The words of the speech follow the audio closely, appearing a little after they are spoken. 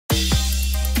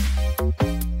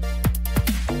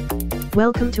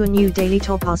Welcome to a new daily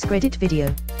top Askreddit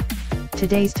video.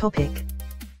 Today's topic: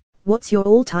 what's your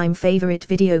all-time favorite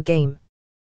video game?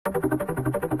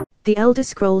 The Elder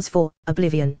Scrolls 4: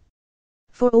 Oblivion.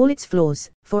 For all its flaws,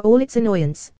 for all its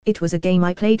annoyance, it was a game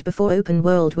I played before open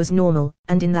world was normal,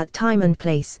 and in that time and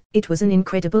place, it was an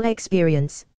incredible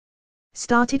experience.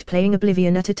 Started playing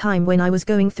Oblivion at a time when I was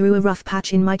going through a rough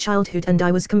patch in my childhood and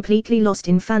I was completely lost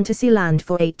in fantasy land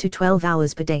for 8 to 12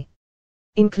 hours per day.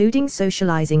 Including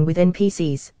socializing with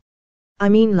NPCs. I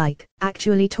mean like,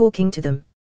 actually talking to them.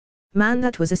 Man,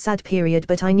 that was a sad period,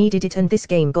 but I needed it and this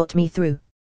game got me through.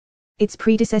 Its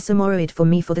predecessor Morrowind for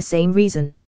me for the same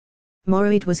reason.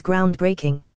 Morrowind was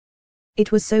groundbreaking.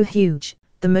 It was so huge,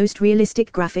 the most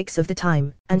realistic graphics of the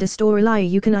time, and a storyline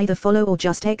you can either follow or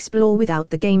just explore without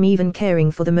the game even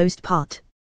caring for the most part.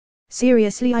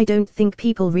 Seriously, I don't think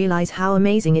people realize how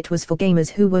amazing it was for gamers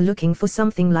who were looking for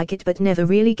something like it but never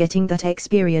really getting that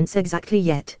experience exactly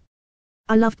yet.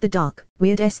 I loved the dark,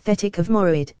 weird aesthetic of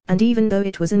Morrowind, and even though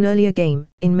it was an earlier game,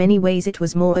 in many ways it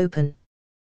was more open.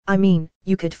 I mean,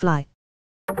 you could fly.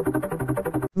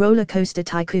 Roller Coaster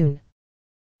Tycoon.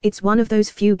 It's one of those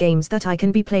few games that I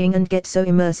can be playing and get so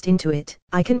immersed into it,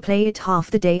 I can play it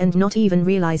half the day and not even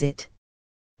realize it.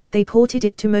 They ported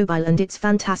it to mobile and it's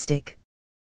fantastic.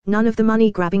 None of the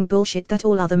money-grabbing bullshit that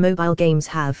all other mobile games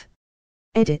have.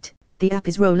 Edit: the app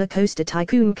is Roller Coaster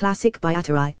Tycoon Classic by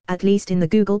Apr, at least in the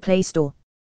Google Play Store.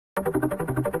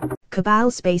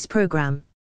 Cabal Space Program.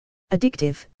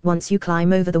 Addictive, once you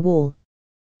climb over the wall.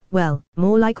 Well,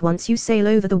 more like once you sail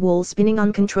over the wall, spinning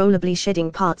uncontrollably,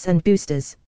 shedding parts and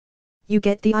boosters. You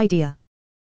get the idea.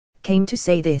 Came to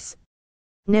say this.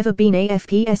 Never been a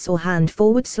FPS or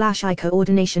hand-forward/eye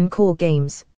coordination core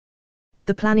games.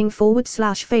 The planning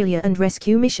 /failure and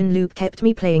rescue mission loop kept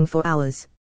me playing for hours.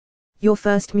 Your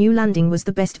first Mew landing was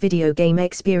the best video game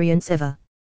experience ever.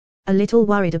 A little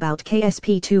worried about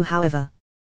KSP2 however.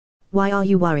 Why are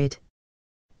you worried?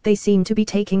 They seem to be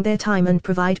taking their time and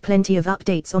provide plenty of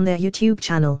updates on their YouTube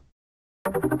channel.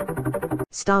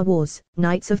 Star Wars: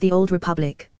 Knights of the Old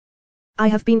Republic. I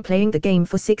have been playing the game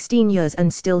for 16 years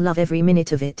and still love every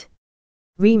minute of it.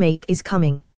 Remake is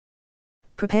coming.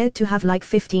 Prepared to have like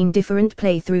 15 different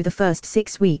playthrough the first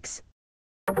 6 weeks.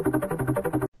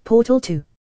 Portal 2.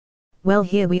 Well,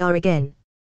 here we are again.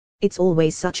 It's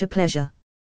always such a pleasure.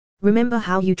 Remember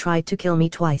how you tried to kill me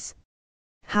twice?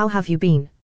 How have you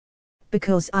been?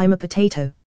 Because I'm a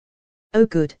potato. Oh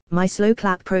good, my slow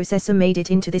clap processor made it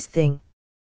into this thing.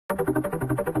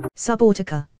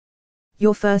 Subnautica.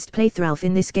 Your first playthrough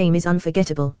in this game is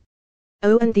unforgettable.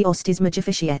 Oh, and the Ost is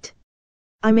magnificent.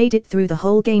 I made it through the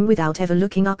whole game without ever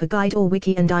looking up a guide or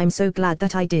wiki, and I'm so glad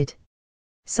that I did.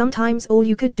 Sometimes all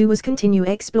you could do was continue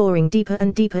exploring deeper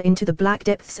and deeper into the black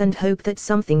depths and hope that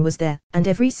something was there, and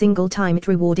every single time it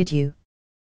rewarded you.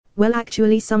 Well,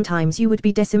 actually sometimes you would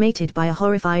be decimated by a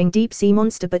horrifying deep-sea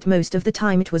monster, but most of the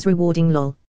time it was rewarding.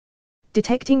 Lol.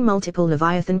 Detecting multiple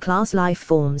Leviathan-class life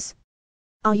forms.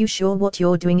 Are you sure what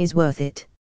you're doing is worth it?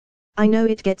 I know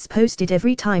it gets posted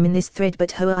every time in this thread, but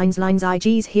Hoeinslein's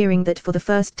IG's hearing that for the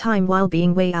first time while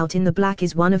being way out in the black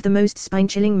is one of the most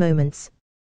spine-chilling moments.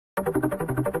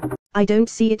 I don't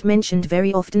see it mentioned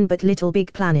very often, but Little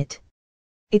Big Planet.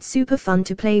 It's super fun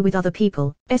to play with other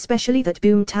people, especially that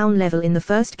Boomtown level in the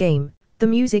first game. The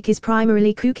music is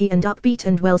primarily kooky and upbeat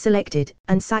and well selected,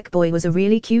 and Sackboy was a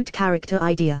really cute character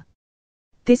idea.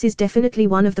 This is definitely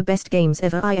one of the best games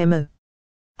ever IMO.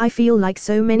 I feel like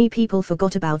so many people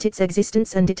forgot about its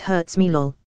existence and it hurts me.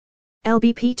 Lol.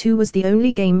 LBP2 was the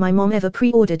only game my mom ever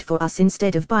pre-ordered for us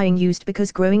instead of buying used,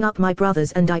 because growing up my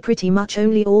brothers and I pretty much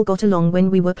only all got along when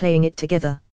we were playing it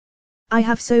together. I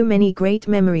have so many great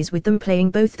memories with them playing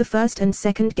both the first and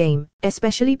second game,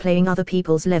 especially playing other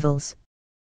people's levels.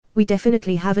 We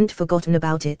definitely haven't forgotten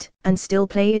about it, and still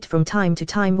play it from time to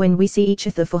time when we see each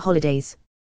other for holidays.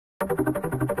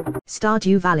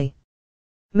 Stardew Valley.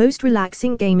 Most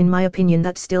relaxing game in my opinion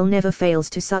that still never fails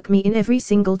to suck me in every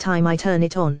single time I turn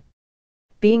it on.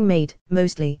 Being made,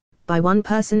 mostly, by one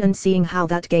person and seeing how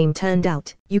that game turned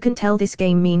out, you can tell this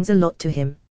game means a lot to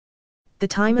him. The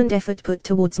time and effort put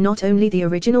towards not only the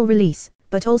original release,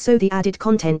 but also the added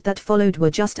content that followed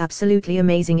were just absolutely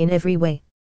amazing in every way.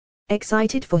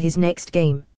 Excited for his next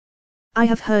game. I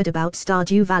have heard about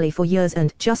Stardew Valley for years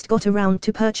and just got around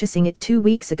to purchasing it 2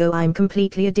 weeks ago. I'm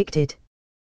completely addicted.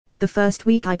 The first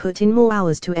week I put in more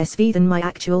hours to SV than my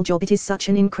actual job. It is such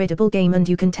an incredible game and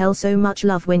you can tell so much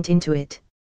love went into it.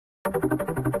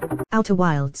 Outer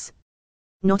Wilds.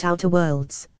 Not Outer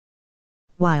Worlds.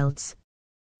 Wilds.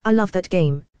 I love that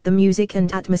game. The music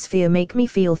and atmosphere make me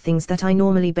feel things that I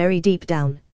normally bury deep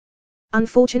down.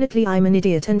 Unfortunately I'm an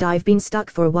idiot and I've been stuck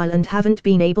for a while and haven't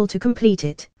been able to complete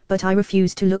it, but I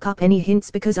refuse to look up any hints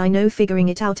because I know figuring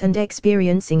it out and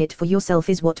experiencing it for yourself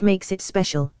is what makes it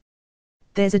special.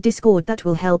 There's a Discord that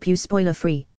will help you spoiler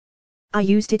free. I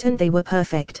used it and they were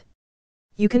perfect.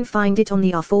 You can find it on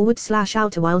the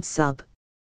r/Outer Wilds sub.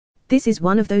 This is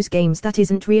one of those games that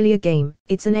isn't really a game,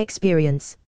 it's an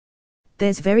experience.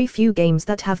 There's very few games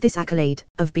that have this accolade,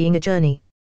 of being a journey.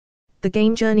 The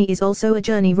game Journey is also a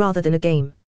journey rather than a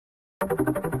game.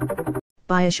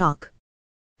 BioShock.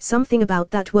 Something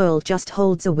about that world just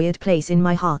holds a weird place in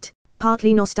my heart,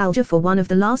 partly nostalgia for one of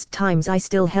the last times I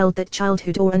still held that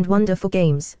childhood awe and wonder for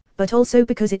games, but also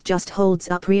because it just holds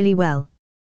up really well.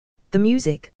 The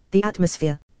music, the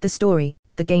atmosphere, the story,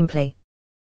 the gameplay.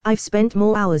 I've spent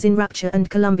more hours in Rapture and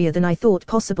Columbia than I thought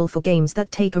possible for games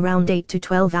that take around 8 to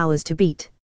 12 hours to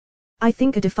beat. I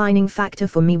think a defining factor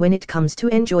for me when it comes to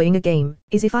enjoying a game,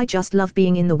 is if I just love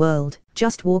being in the world,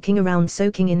 just walking around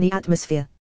soaking in the atmosphere.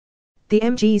 The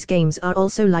MG's games are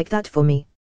also like that for me.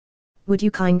 Would you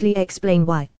kindly explain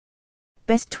why?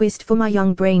 Best twist for my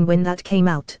young brain when that came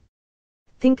out.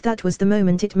 Think that was the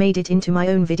moment it made it into my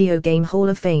own video game Hall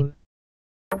of Fame.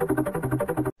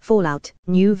 Fallout,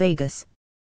 New Vegas.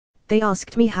 They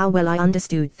asked me how well I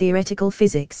understood theoretical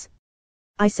physics.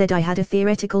 I said I had a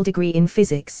theoretical degree in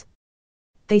physics.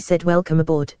 They said welcome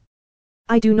aboard.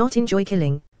 I do not enjoy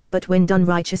killing, but when done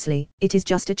righteously, it is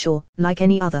just a chore, like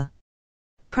any other.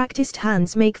 Practiced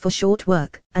hands make for short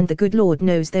work, and the good Lord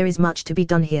knows there is much to be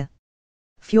done here.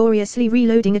 Furiously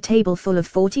reloading a table full of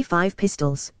 45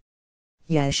 pistols.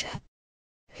 Yesh.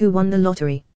 Who won the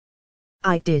lottery?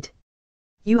 I did.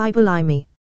 I belie me.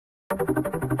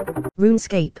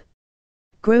 RuneScape.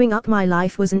 Growing up my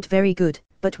life wasn't very good,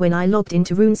 but when I logged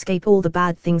into RuneScape all the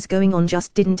bad things going on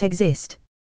just didn't exist.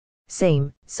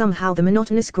 Same, somehow the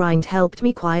monotonous grind helped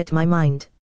me quiet my mind.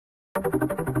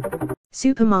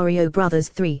 Super Mario Bros.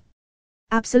 3.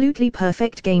 Absolutely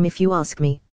perfect game if you ask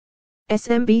me.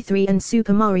 SMB3 and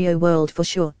Super Mario World for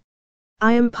sure.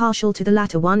 I am partial to the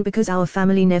latter one because our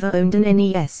family never owned an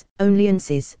NES, only an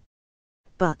SNES.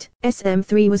 But,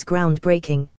 SM3 was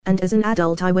groundbreaking, and as an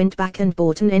adult I went back and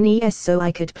bought an NES so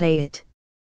I could play it.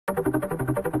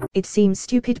 It seems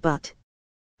stupid but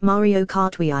Mario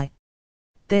Kart Wii.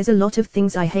 There's a lot of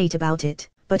things I hate about it,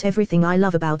 but everything I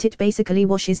love about it basically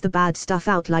washes the bad stuff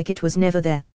out like it was never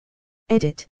there.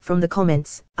 Edit, from the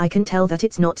comments, I can tell that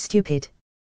it's not stupid.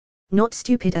 Not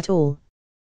stupid at all.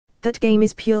 That game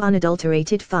is pure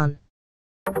unadulterated fun.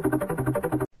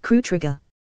 Crew Trigger.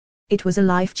 It was a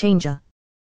life changer.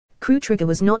 Crew Trigger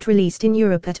was not released in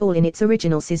Europe at all in its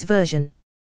original SNES version.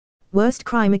 Worst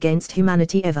crime against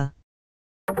humanity ever.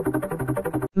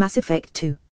 Mass Effect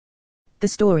 2. The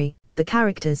story, the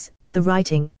characters, the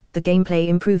writing, the gameplay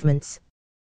improvements.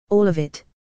 All of it.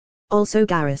 Also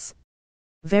Garrus.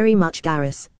 Very much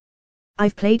Garrus.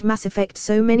 I've played Mass Effect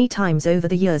so many times over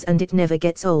the years and it never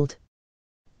gets old.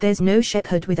 There's no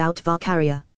Shepard without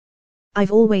Valkyria.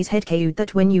 I've always headcanoned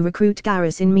that when you recruit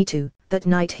Garrus in Me Too, that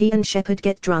night he and Shepard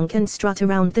get drunk and strut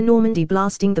around the Normandy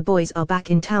blasting The Boys Are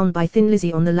Back in Town by Thin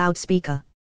Lizzy on the loudspeaker.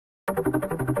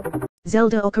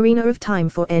 Zelda Ocarina of Time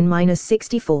for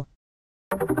N-64.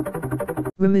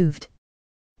 Removed.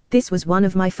 This was one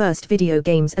of my first video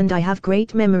games and I have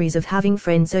great memories of having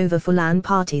friends over for LAN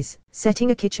parties,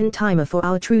 setting a kitchen timer for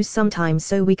our truce sometimes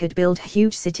so we could build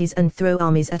huge cities and throw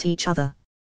armies at each other.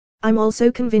 I'm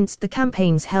also convinced the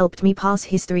campaigns helped me pass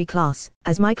history class,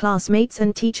 as my classmates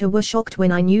and teacher were shocked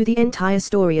when I knew the entire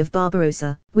story of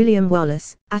Barbarossa, William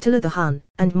Wallace, Attila the Hun,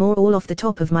 and more all off the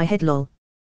top of my head lol.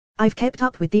 I've kept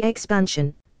up with the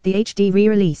expansion, the HD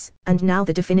re-release, and now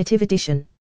the definitive edition.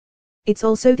 It's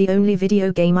also the only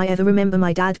video game I ever remember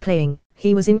my dad playing,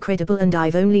 he was incredible and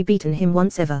I've only beaten him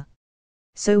once ever.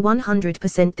 So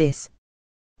 100% this.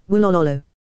 Wolololo.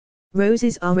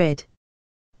 Roses are red.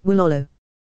 Wololo.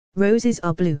 Roses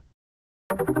are blue.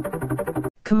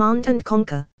 Command and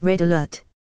Conquer, Red Alert.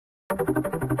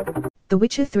 The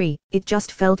Witcher 3, it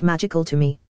just felt magical to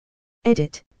me.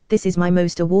 Edit, this is my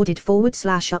most awarded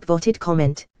 /upvoted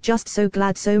comment, just so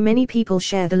glad so many people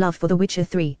share the love for The Witcher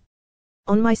 3.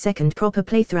 On my second proper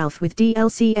playthrough with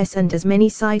DLCs and as many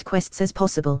side quests as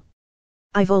possible.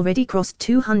 I've already crossed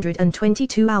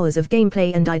 222 hours of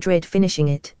gameplay and I dread finishing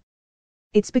it.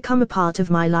 It's become a part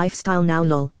of my lifestyle now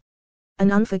lol.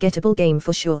 An unforgettable game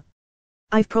for sure.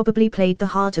 I've probably played the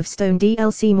Heart of Stone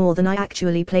DLC more than I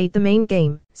actually played the main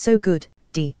game, so good,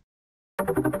 D.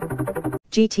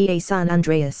 GTA San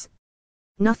Andreas.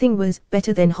 Nothing was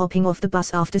better than hopping off the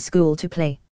bus after school to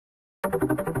play.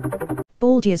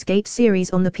 Baldur's Gate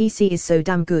series on the PC is so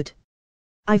damn good.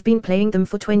 I've been playing them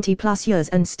for 20 plus years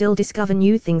and still discover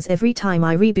new things every time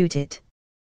I reboot it.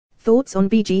 Thoughts on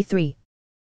BG3?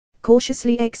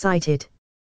 Cautiously excited.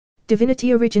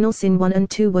 Divinity Original Sin 1 and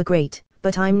 2 were great,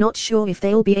 but I'm not sure if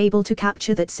they'll be able to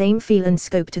capture that same feel and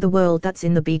scope to the world that's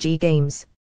in the BG games.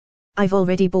 I've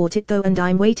already bought it though and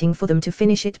I'm waiting for them to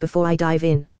finish it before I dive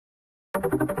in.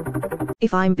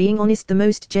 If I'm being honest, the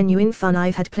most genuine fun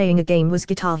I've had playing a game was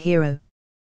Guitar Hero.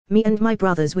 Me and my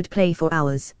brothers would play for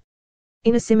hours.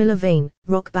 In a similar vein,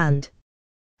 Rock Band.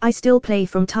 I still play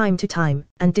from time to time,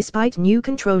 and despite new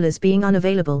controllers being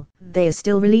unavailable, they are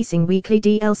still releasing weekly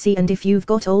DLC, and if you've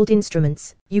got old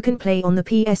instruments, you can play on the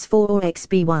PS4 or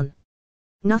XB1.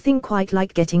 Nothing quite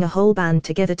like getting a whole band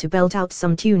together to belt out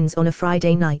some tunes on a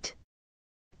Friday night.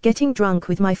 Getting drunk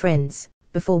with my friends,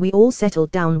 before we all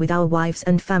settled down with our wives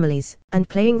and families, and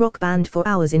playing Rock Band for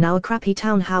hours in our crappy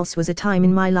townhouse was a time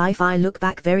in my life I look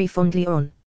back very fondly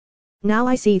on. Now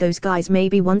I see those guys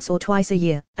maybe once or twice a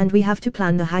year, and we have to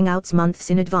plan the hangouts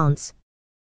months in advance.